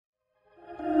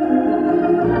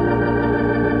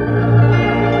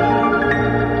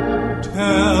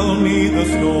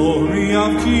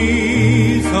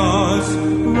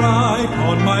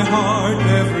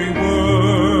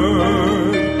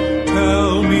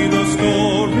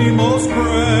me most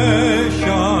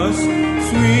precious,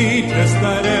 sweetest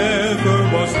that ever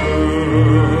was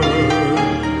heard.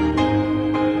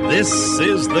 This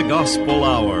is the Gospel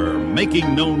Hour,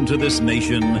 making known to this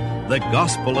nation the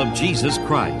gospel of Jesus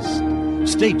Christ.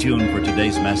 Stay tuned for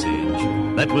today's message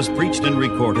that was preached and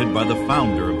recorded by the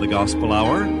founder of the Gospel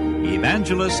Hour,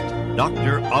 Evangelist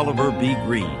Dr. Oliver B.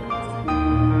 Greene.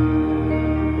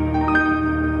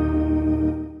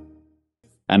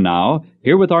 And now,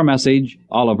 here with our message,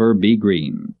 Oliver B.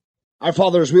 Greene. Our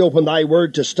Father, as we open Thy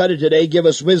Word to study today, give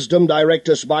us wisdom, direct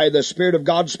us by the Spirit of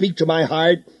God, speak to my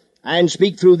heart, and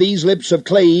speak through these lips of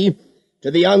clay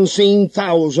to the unseen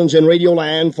thousands in Radio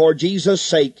Land, for Jesus'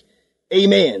 sake.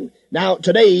 Amen. Now,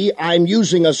 today, I'm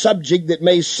using a subject that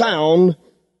may sound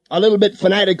a little bit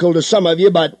fanatical to some of you,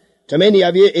 but to many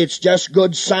of you, it's just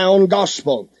good, sound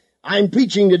gospel. I'm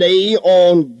preaching today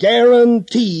on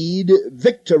guaranteed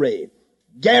victory.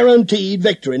 Guaranteed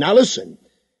victory. Now listen,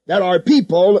 there are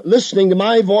people listening to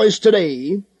my voice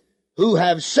today who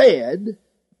have said,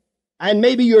 and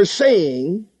maybe you're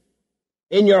saying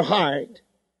in your heart,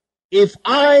 if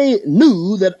I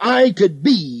knew that I could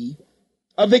be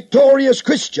a victorious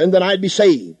Christian, then I'd be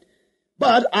saved.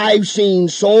 But I've seen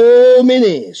so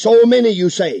many, you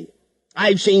say.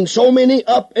 I've seen so many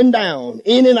up and down,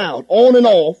 in and out, on and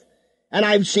off, and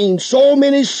I've seen so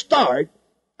many start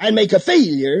and make a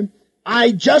failure.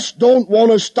 I just don't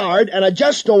want to start, and I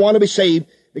just don't want to be saved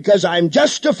because I'm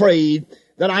just afraid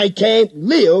that I can't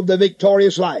live the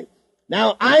victorious life.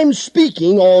 Now, I'm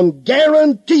speaking on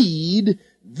guaranteed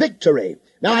victory.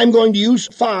 Now, I'm going to use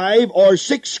 5 or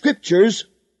 6 scriptures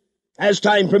as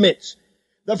time permits.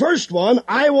 The first one,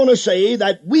 I want to say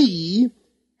that we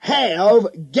have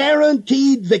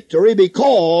guaranteed victory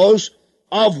because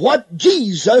of what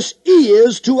Jesus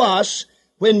is to us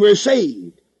when we're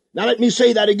saved. Now let me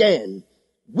say that again.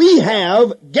 We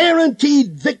have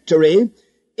guaranteed victory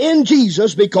in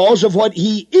Jesus because of what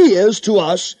He is to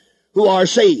us who are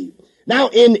saved. Now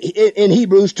in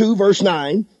Hebrews 2 verse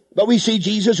 9, but we see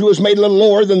Jesus, who was made a little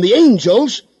lower than the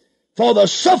angels, for the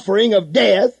suffering of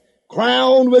death,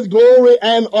 crowned with glory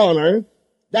and honor,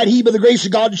 that He by the grace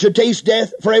of God should taste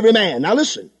death for every man. Now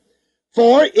listen.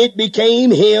 For it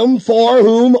became Him for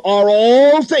whom are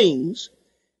all things,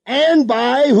 and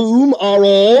by whom are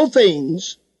all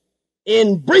things,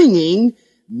 in bringing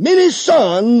many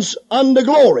sons unto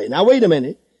glory. Now wait a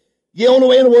minute. The only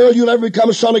way in the world you'll ever become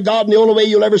a son of God, and the only way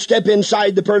you'll ever step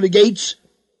inside the pearly gates,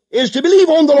 is to believe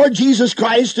on the Lord Jesus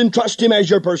Christ and trust Him as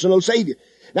your personal Savior.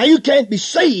 Now you can't be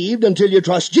saved until you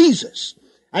trust Jesus.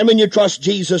 And when you trust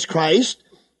Jesus Christ,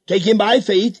 take Him by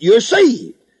faith, you're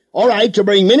saved. All right, to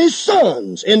bring many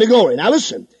sons into glory. Now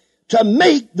listen. To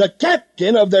make the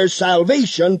captain of their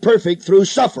salvation perfect through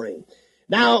suffering.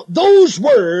 Now, those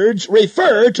words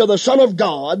refer to the Son of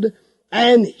God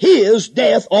and His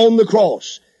death on the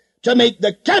cross. To make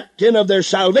the captain of their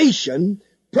salvation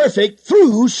perfect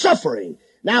through suffering.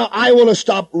 Now, I want to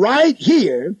stop right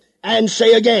here and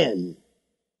say again,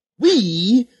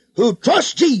 we who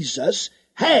trust Jesus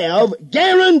have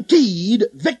guaranteed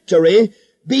victory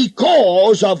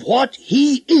because of what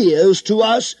He is to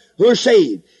us who are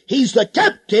saved. He's the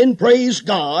captain, praise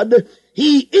God.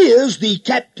 He is the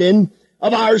captain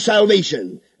of our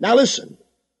salvation. Now listen,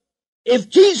 if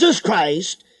Jesus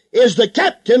Christ is the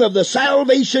captain of the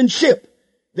salvation ship,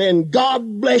 then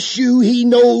God bless you, He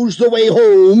knows the way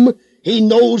home. He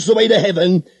knows the way to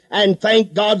heaven. And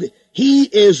thank God, He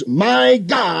is my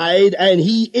guide and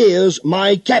He is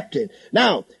my captain.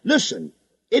 Now, listen,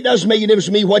 it doesn't make any difference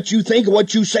to me what you think or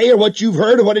what you say or what you've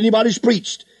heard or what anybody's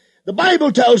preached. The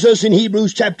Bible tells us in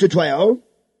Hebrews chapter 12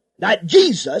 that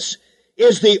Jesus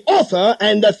is the author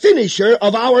and the finisher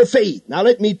of our faith. Now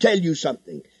let me tell you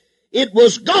something. It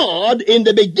was God in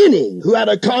the beginning who had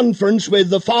a conference with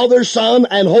the Father, Son,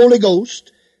 and Holy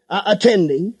Ghost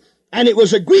attending, and it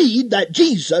was agreed that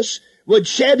Jesus would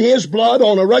shed His blood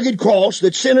on a rugged cross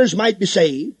that sinners might be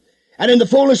saved. And in the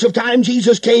fullness of time,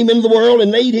 Jesus came into the world and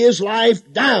laid His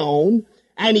life down,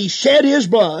 and He shed His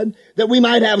blood that we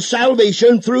might have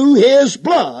salvation through His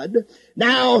blood.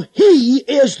 Now, He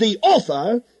is the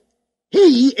author.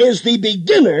 He is the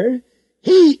beginner.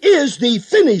 He is the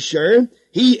finisher.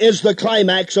 He is the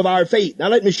climax of our faith. Now,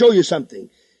 let me show you something.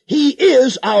 He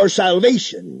is our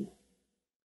salvation.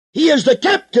 He is the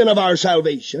captain of our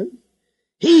salvation.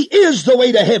 He is the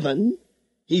way to heaven.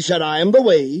 He said, I am the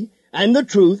way and the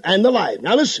truth and the life.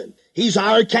 Now listen, He's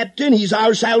our captain. He's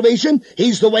our salvation.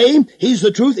 He's the way. He's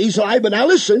the truth. He's the life. But now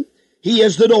listen, He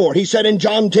is the door. He said in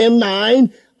John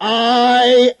 10:9,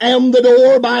 I am the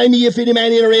door. By me, if any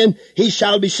man enter in, he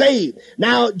shall be saved.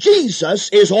 Now, Jesus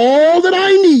is all that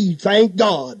I need, thank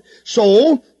God.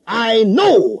 So, I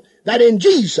know that in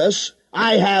Jesus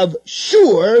I have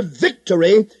sure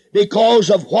victory because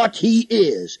of what He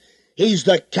is. He's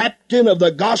the captain of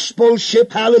the gospel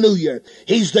ship, hallelujah.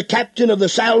 He's the captain of the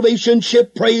salvation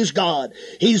ship, praise God.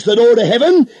 He's the door to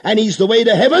heaven, and He's the way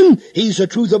to heaven. He's the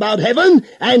truth about heaven,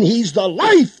 and He's the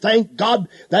life, thank God,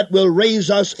 that will raise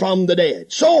us from the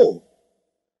dead. So,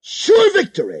 sure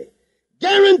victory,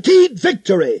 guaranteed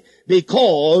victory,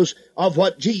 because of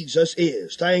what Jesus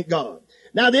is, thank God.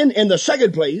 Now then, in the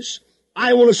second place,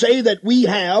 I want to say that we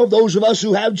have, those of us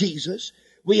who have Jesus,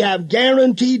 we have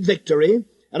guaranteed victory.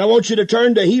 And I want you to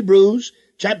turn to Hebrews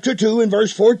chapter 2 and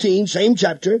verse 14, same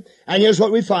chapter, and here's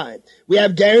what we find. We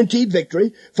have guaranteed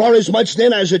victory. For as much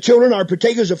then as the children are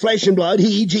partakers of flesh and blood,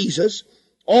 He, Jesus,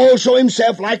 also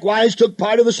Himself likewise took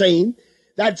part of the same,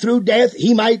 that through death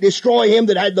He might destroy him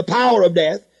that had the power of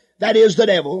death, that is the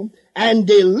devil, and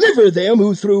deliver them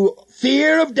who through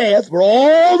fear of death were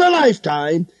all their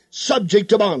lifetime subject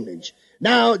to bondage.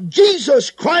 Now, Jesus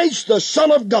Christ, the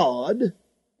Son of God,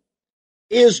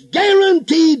 is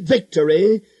guaranteed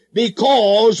victory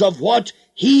because of what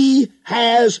He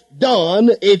has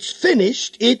done. It's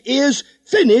finished. It is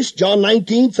finished. John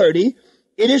 19:30.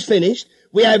 It is finished.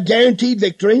 We have guaranteed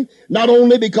victory, not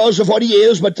only because of what He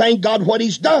is, but thank God what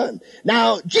He's done.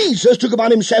 Now, Jesus took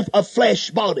upon Himself a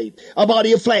flesh body, a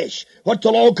body of flesh. What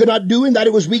the law could not do in that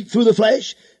it was weak through the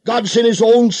flesh, God sent His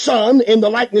own Son in the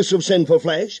likeness of sinful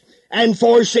flesh, and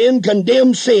for sin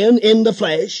condemned sin in the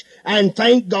flesh. And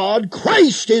thank God,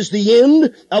 Christ is the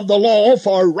end of the law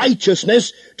for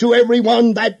righteousness to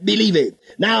everyone that believeth.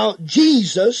 Now,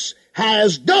 Jesus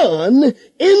has done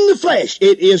in the flesh.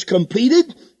 It is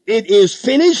completed. It is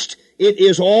finished. It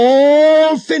is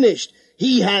all finished.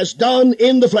 He has done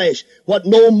in the flesh what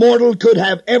no mortal could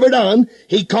have ever done.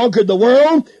 He conquered the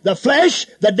world, the flesh,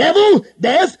 the devil,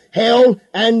 death, hell,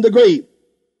 and the grave.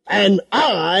 And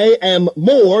I am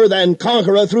more than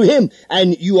conqueror through Him.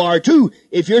 And you are too,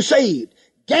 if you're saved.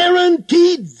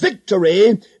 Guaranteed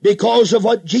victory because of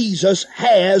what Jesus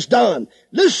has done.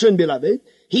 Listen, beloved.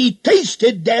 He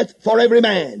tasted death for every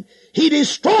man. He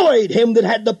destroyed him that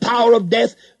had the power of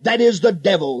death, that is the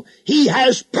devil. He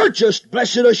has purchased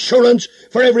blessed assurance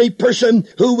for every person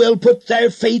who will put their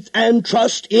faith and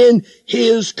trust in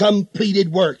His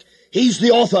completed work. He's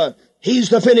the author. He's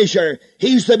the finisher.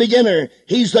 He's the beginner.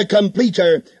 He's the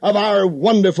completer of our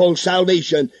wonderful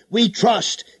salvation. We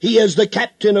trust He is the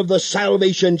captain of the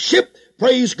salvation ship.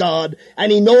 Praise God. And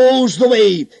He knows the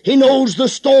way. He knows the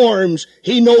storms.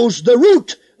 He knows the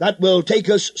route that will take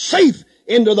us safe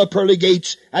into the pearly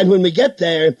gates. And when we get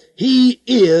there, He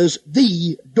is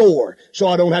the door. So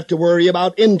I don't have to worry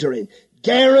about entering.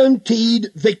 Guaranteed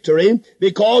victory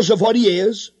because of what He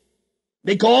is,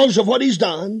 because of what He's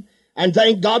done, and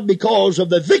thank God because of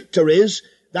the victories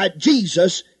that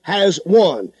Jesus has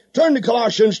won. Turn to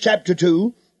Colossians chapter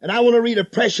 2, and I want to read a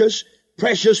precious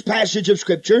passage of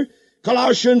Scripture.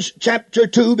 Colossians chapter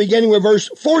 2, beginning with verse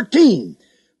 14.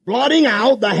 Blotting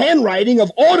out the handwriting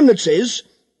of ordinances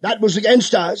that was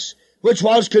against us, which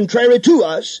was contrary to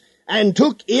us, and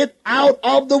took it out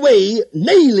of the way,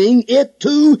 nailing it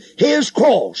to His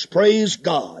cross. Praise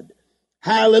God.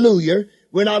 Hallelujah.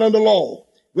 We're not under law.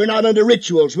 We're not under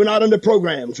rituals. We're not under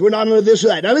programs. We're not under this or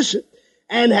that. Now listen.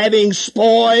 And having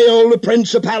spoiled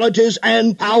principalities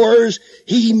and powers,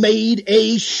 He made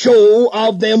a show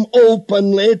of them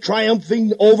openly,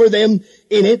 triumphing over them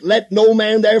in it. Let no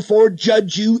man therefore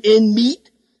judge you in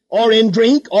meat, or in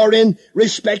drink, or in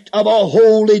respect of a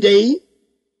holy day,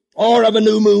 or of a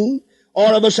new moon,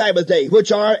 or of a Sabbath day,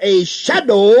 which are a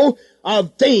shadow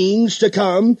of things to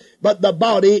come, but the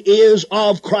body is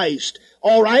of Christ.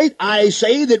 All right, I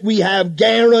say that we have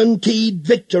guaranteed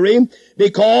victory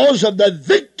because of the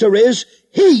victories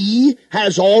He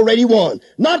has already won.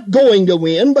 Not going to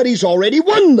win, but He's already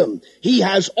won them. He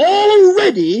has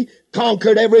already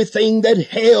conquered everything that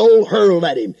hell hurled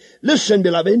at Him. Listen,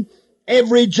 beloved,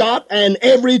 every jot and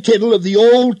every tittle of the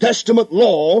Old Testament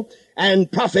law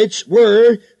and prophets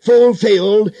were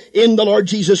fulfilled in the Lord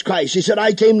Jesus Christ. He said,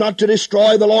 I came not to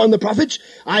destroy the law and the prophets.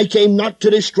 I came not to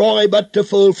destroy, but to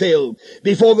fulfill.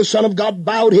 Before the Son of God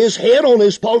bowed His head on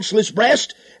His pulseless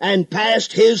breast and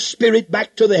passed His Spirit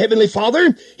back to the Heavenly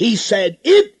Father, He said,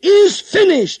 it is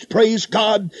finished. Praise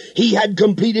God. He had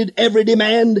completed every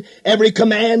demand, every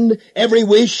command, every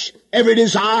wish, every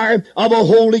desire of a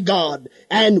holy God.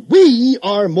 And we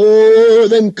are more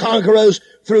than conquerors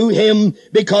through Him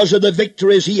because of the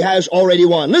victories He has already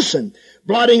won. Listen,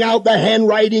 blotting out the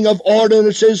handwriting of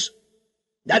ordinances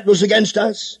that was against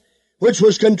us, which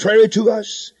was contrary to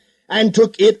us, and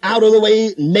took it out of the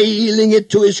way, nailing it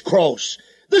to His cross.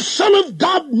 The Son of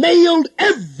God nailed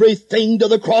everything to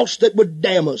the cross that would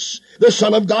damn us. The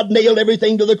Son of God nailed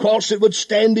everything to the cross that would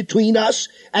stand between us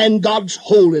and God's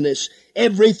holiness.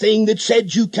 Everything that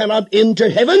said you cannot enter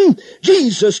heaven,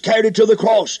 Jesus carried it to the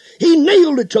cross. He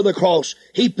nailed it to the cross.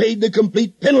 He paid the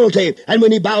complete penalty. And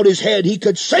when he bowed his head, he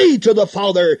could say to the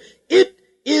Father, "It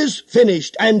is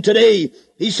finished." And today,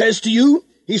 he says to you,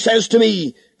 he says to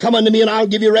me, "Come unto me and I'll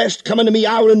give you rest. Come unto me,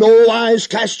 I will in no wise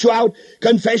cast you out.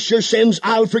 Confess your sins,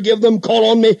 I'll forgive them. Call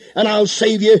on me and I'll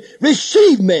save you.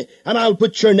 Receive me and I'll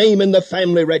put your name in the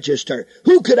family register."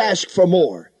 Who could ask for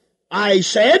more? I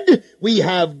said we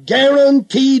have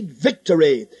guaranteed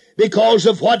victory because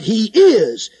of what he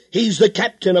is. He's the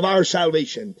captain of our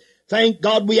salvation. Thank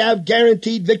God we have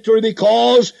guaranteed victory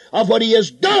because of what he has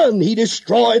done. He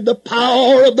destroyed the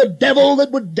power of the devil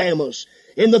that would damn us.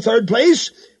 In the third place,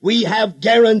 we have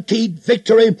guaranteed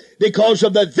victory because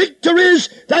of the victories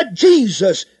that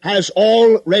Jesus has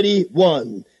already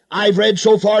won. I've read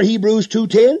so far Hebrews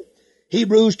 2:10,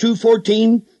 Hebrews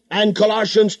 2:14, and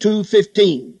Colossians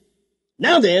 2:15.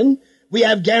 Now then, we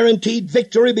have guaranteed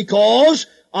victory because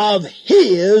of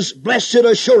his blessed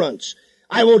assurance.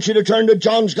 I want you to turn to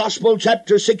John's Gospel,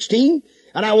 chapter 16,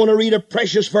 and I want to read a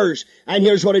precious verse. And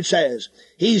here's what it says.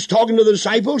 He's talking to the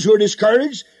disciples who are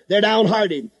discouraged. They're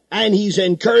downhearted. And he's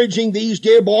encouraging these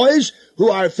dear boys who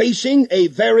are facing a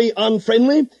very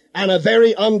unfriendly and a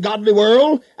very ungodly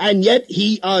world, and yet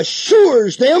he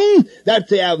assures them that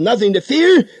they have nothing to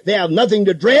fear, they have nothing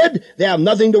to dread, they have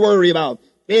nothing to worry about.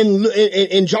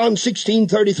 In John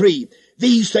 16:33,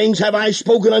 "These things have I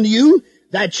spoken unto you,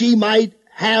 that ye might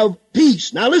have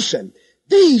peace." Now listen,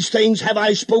 "These things have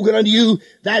I spoken unto you,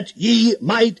 that ye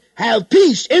might have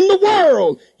peace. In the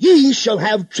world ye shall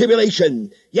have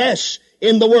tribulation." Yes,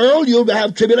 in the world you'll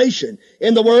have tribulation.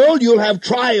 In the world you'll have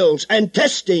trials and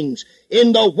testings.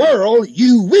 In the world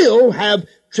you will have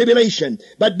tribulation.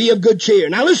 But be of good cheer.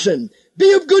 Now listen,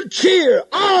 be of good cheer.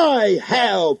 I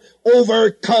have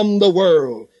overcome the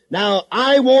world. Now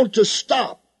I want to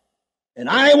stop, and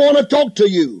I want to talk to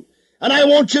you, and I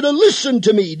want you to listen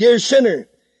to me, dear sinner,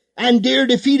 and dear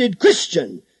defeated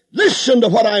Christian. Listen to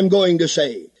what I'm going to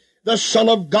say. The Son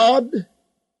of God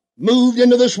moved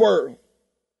into this world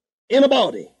in a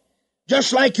body,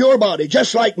 just like your body,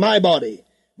 just like my body,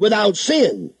 without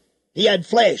sin. He had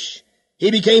flesh.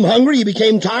 He became hungry, he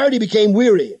became tired, he became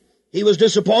weary. He was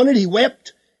disappointed, he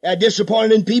wept,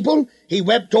 disappointed in people. He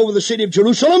wept over the city of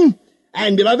Jerusalem.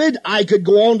 And beloved, I could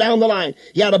go on down the line.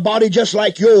 He had a body just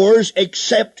like yours,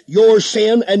 except your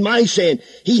sin and my sin.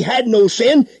 He had no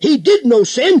sin, he did no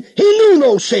sin, he knew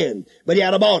no sin. But he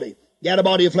had a body. He had a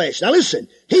body of flesh. Now listen,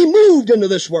 he moved into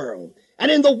this world. And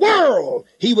in the world,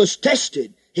 he was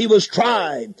tested, he was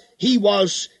tried, he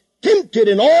was tempted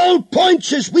in all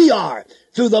points as we are,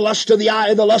 through the lust of the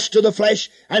eye, the lust of the flesh,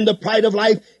 and the pride of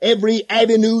life, every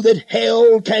avenue that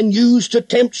hell can use to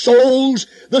tempt souls.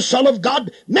 The Son of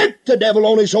God met the devil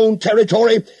on his own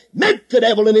territory, met the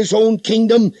devil in his own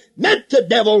kingdom, met the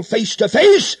devil face to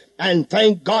face, and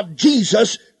thank God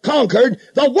Jesus conquered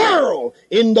the world.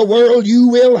 In the world you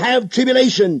will have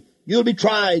tribulation. You'll be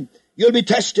tried. You'll be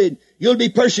tested. You'll be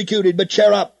persecuted. But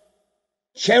cheer up.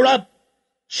 Cheer up.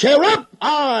 Cheer up.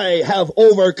 I have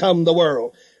overcome the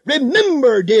world.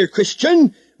 Remember, dear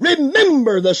Christian,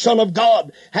 remember the Son of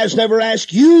God has never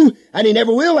asked you, and he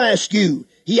never will ask you.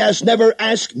 He has never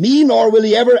asked me, nor will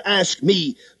he ever ask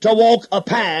me, to walk a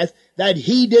path that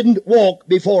he didn't walk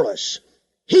before us.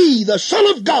 He, the Son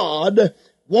of God,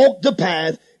 walked the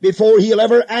path before he'll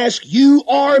ever ask you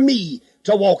or me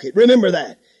to walk it. Remember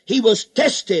that. He was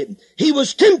tested, he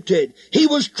was tempted, he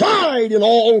was tried in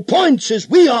all points as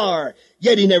we are,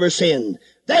 yet he never sinned.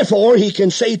 Therefore he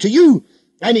can say to you,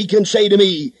 and he can say to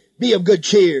me, be of good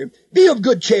cheer, be of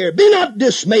good cheer, be not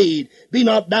dismayed, be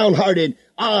not downhearted,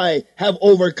 I have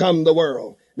overcome the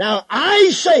world. Now I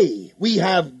say we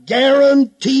have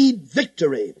guaranteed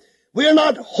victory. We're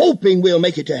not hoping we'll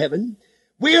make it to heaven.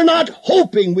 We're not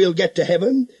hoping we'll get to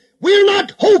heaven. We're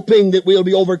not hoping that we'll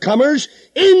be overcomers.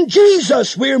 In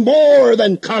Jesus we're more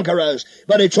than conquerors,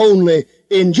 but it's only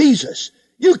in Jesus.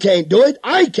 You can't do it.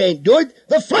 I can't do it.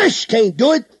 The flesh can't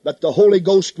do it, but the Holy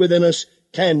Ghost within us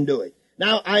can do it.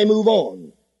 Now I move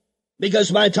on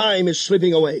because my time is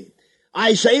slipping away.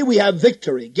 I say we have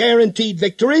victory, guaranteed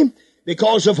victory,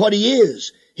 because of what he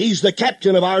is. He's the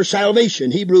captain of our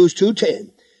salvation, Hebrews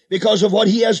 2:10. Because of what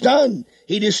he has done.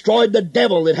 He destroyed the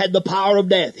devil that had the power of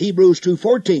death, Hebrews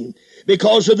 2:14.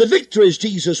 because of the victories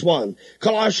Jesus won.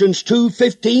 Colossians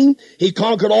 2:15, he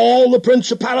conquered all the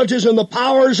principalities and the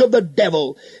powers of the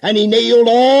devil, and he nailed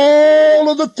all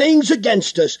of the things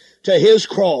against us to his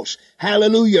cross.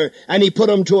 Hallelujah. And he put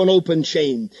them to an open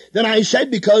shame. Then I said,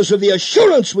 because of the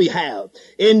assurance we have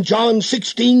in John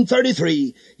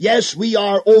 16:33, yes, we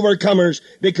are overcomers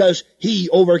because he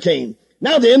overcame.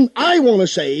 Now then, I want to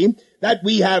say that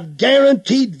we have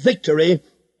guaranteed victory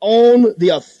on the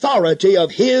authority of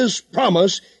his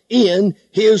promise in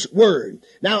his word.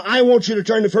 Now, I want you to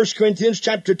turn to 1 Corinthians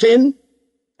chapter 10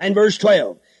 and verse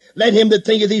 12. Let him that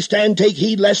thinketh he stand take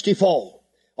heed lest he fall.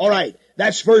 All right,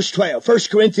 that's verse 12. 1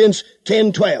 Corinthians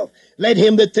 10:12. Let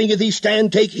him that thinketh he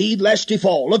stand take heed lest he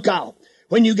fall. Look out.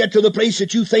 When you get to the place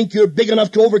that you think you're big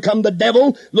enough to overcome the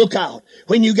devil, look out.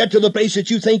 When you get to the place that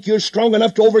you think you're strong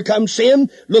enough to overcome sin,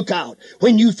 look out.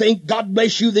 When you think, God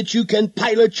bless you, that you can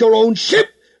pilot your own ship,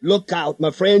 look out,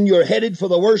 my friend. You're headed for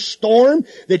the worst storm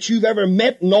that you've ever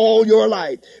met in all your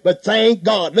life. But thank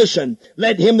God, listen,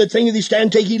 let him that thinketh he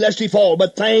stand take heed lest he fall.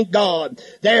 But thank God,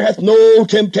 there hath no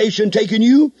temptation taken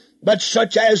you, but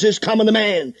such as is common to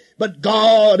man. But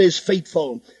God is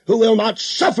faithful, who will not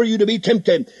suffer you to be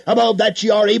tempted above that ye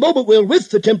are able, but will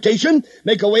with the temptation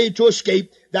make a way to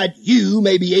escape, that you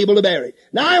may be able to bear it.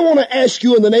 Now I want to ask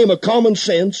you in the name of common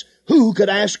sense, who could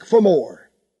ask for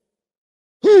more?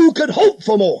 Who could hope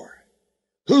for more?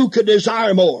 Who could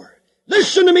desire more?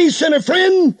 Listen to me, sinner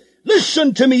friend.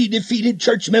 Listen to me, defeated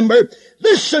church member.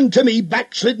 Listen to me,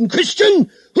 backslidden Christian.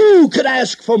 Who could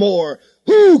ask for more?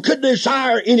 Who could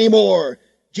desire any more?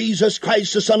 Jesus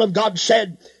Christ, the Son of God,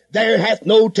 said, there hath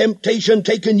no temptation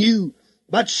taken you,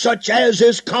 but such as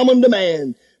is common to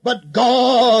man. But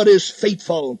God is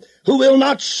faithful, who will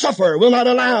not suffer, will not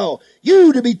allow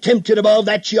you to be tempted above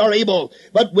that ye are able,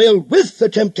 but will with the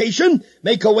temptation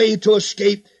make a way to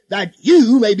escape, that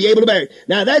you may be able to bear it.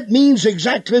 Now that means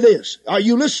exactly this. Are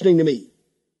you listening to me?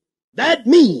 That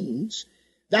means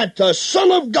that the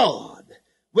Son of God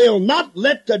will not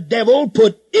let the devil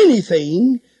put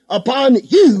anything upon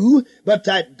you, but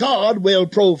that God will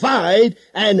provide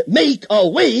and make a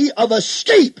way of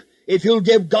escape if you'll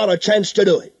give God a chance to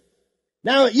do it.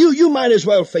 Now, you might as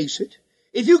well face it.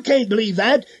 If you can't believe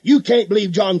that, you can't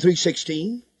believe John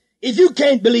 3:16. If you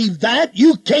can't believe that,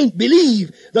 you can't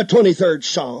believe the 23rd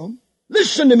Psalm.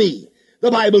 Listen to me.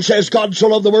 The Bible says, God so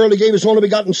loved the world, he gave his only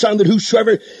begotten Son, that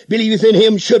whosoever believeth in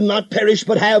him should not perish,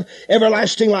 but have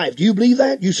everlasting life. Do you believe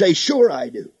that? You say, sure I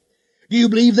do. Do you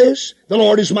believe this? The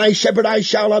Lord is my shepherd, I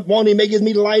shall not want. He maketh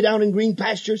me to lie down in green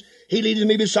pastures. He leadeth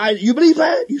me beside. You believe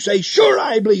that? You say, sure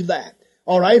I believe that.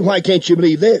 All right, why can't you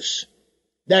believe this?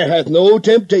 There hath no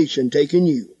temptation taken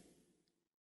you,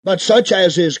 but such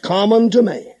as is common to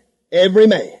man, every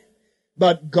man.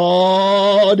 But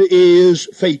God is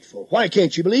faithful. Why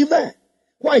can't you believe that?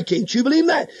 Why can't you believe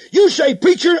that? You say,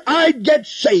 preacher, I'd get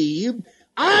saved.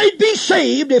 I'd be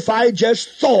saved if I just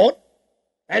thought,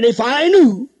 and if I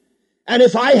knew, and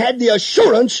if I had the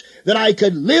assurance that I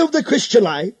could live the Christian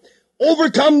life,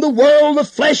 overcome the world, the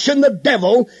flesh, and the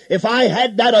devil. If I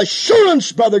had that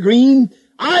assurance, Brother Green,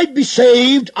 I'd be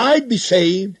saved. I'd be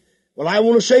saved. Well, I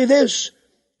want to say this.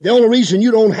 The only reason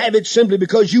you don't have it simply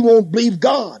because you won't believe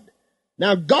God.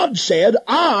 Now, God said,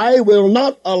 I will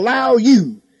not allow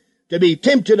you to be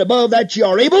tempted above that ye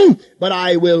are able, but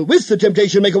I will with the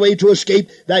temptation make a way to escape,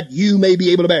 that you may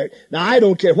be able to bear it. Now, I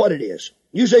don't care what it is.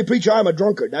 You say, preacher, I'm a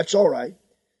drunkard. That's all right.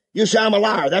 You say, I'm a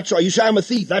liar. That's all right. You say, I'm a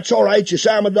thief. That's all right. You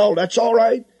say, I'm a adulterer. That's all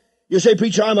right. You say,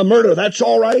 preacher, I'm a murderer. That's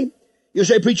all right. You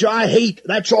say, preacher, I hate.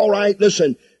 That's all right.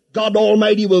 Listen, God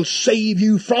Almighty will save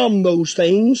you from those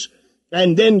things,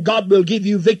 and then God will give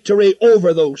you victory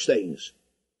over those things.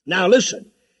 Now,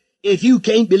 listen, if you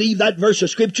can't believe that verse of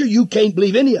Scripture, you can't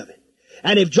believe any of it.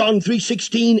 And if John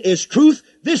 3:16 is truth,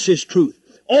 this is truth.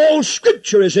 All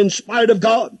Scripture is inspired of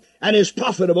God and is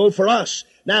profitable for us.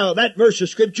 Now, that verse of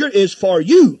Scripture is for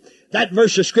you. That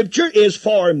verse of Scripture is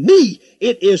for me.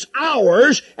 It is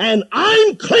ours, and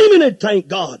I'm claiming it, thank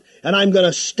God. And I'm going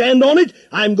to stand on it.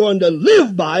 I'm going to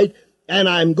live by it, and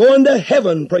I'm going to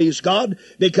heaven, praise God,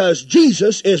 because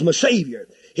Jesus is my Savior.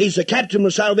 He's the captain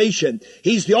of salvation.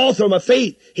 He's the author of my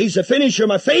faith. He's the finisher of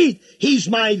my faith. He's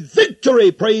my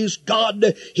victory, praise God.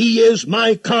 He is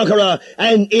my conqueror.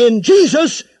 And in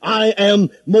Jesus, I am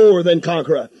more than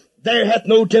conqueror. There hath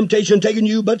no temptation taken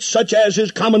you, but such as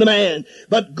is common to man.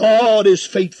 But God is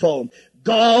faithful.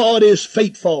 God is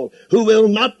faithful, who will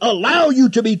not allow you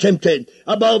to be tempted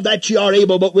above that ye are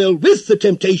able, but will with the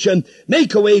temptation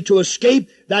make a way to escape,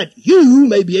 that you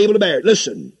may be able to bear it.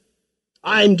 Listen.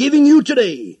 I'm giving you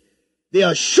today the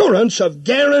assurance of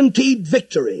guaranteed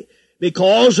victory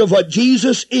because of what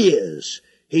Jesus is.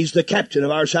 He's the captain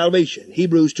of our salvation.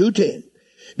 Hebrews 2:10.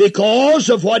 Because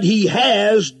of what he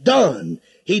has done,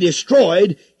 he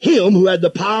destroyed him who had the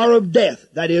power of death,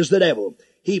 that is the devil.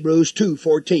 Hebrews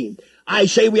 2:14. I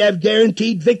say we have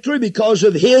guaranteed victory because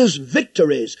of his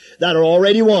victories that are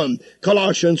already won.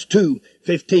 Colossians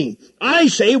 2:15. I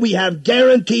say we have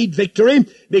guaranteed victory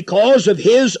because of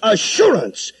his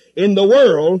assurance. In the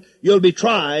world you'll be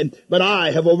tried, but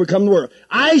I have overcome the world.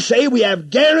 I say we have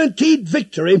guaranteed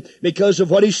victory because of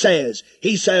what he says.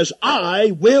 He says,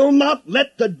 I will not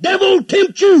let the devil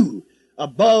tempt you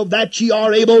above that ye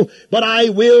are able, but I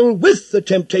will with the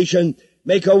temptation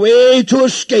make a way to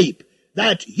escape,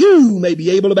 that you may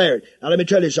be able to bear it. Now let me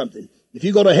tell you something. If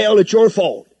you go to hell, it's your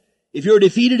fault. If you're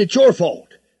defeated, it's your fault.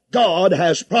 God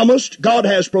has promised, God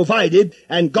has provided,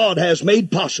 and God has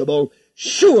made possible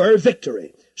sure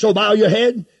victory. So bow your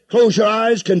head, close your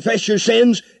eyes, confess your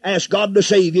sins, ask God to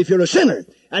save you if you're a sinner.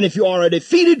 And if you are a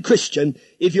defeated Christian,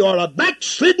 if you are a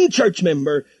backslidden church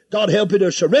member, God help you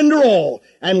to surrender all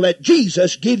and let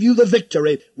Jesus give you the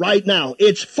victory right now.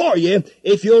 It's for you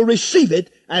if you'll receive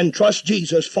it and trust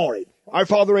Jesus for it. Our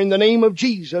Father, in the name of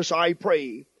Jesus, I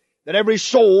pray that every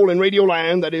soul in Radio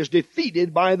Land that is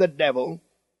defeated by the devil,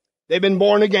 they've been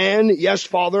born again, yes,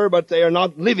 Father, but they are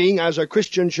not living as a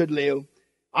Christian should live.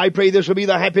 I pray this will be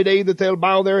the happy day that they'll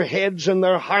bow their heads and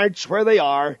their hearts where they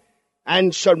are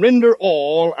and surrender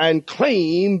all and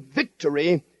claim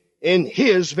victory in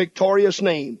his victorious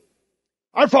name.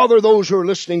 Our Father, those who are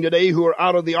listening today who are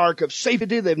out of the ark of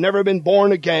safety, they've never been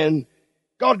born again,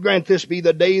 God grant this be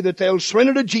the day that they'll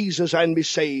surrender to Jesus and be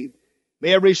saved.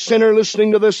 May every sinner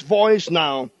listening to this voice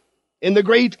now, in the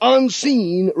great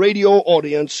unseen radio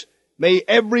audience, may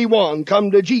everyone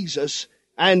come to Jesus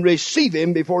and receive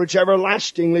him before it's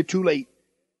everlastingly too late.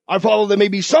 Our Father, there may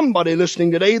be somebody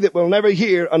listening today that will never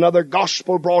hear another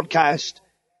gospel broadcast.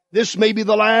 This may be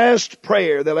the last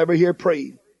prayer they'll ever hear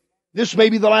prayed. This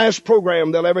may be the last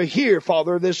program they'll ever hear,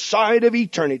 Father, this side of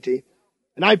eternity.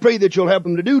 And I pray that you'll help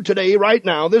them to do today, right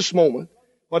now, this moment,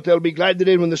 what they'll be glad to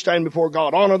do when they stand before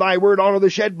God. Honor thy word, honor the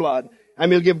shed blood, and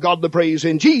we'll give God the praise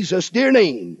in Jesus' dear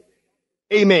name.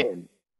 Amen.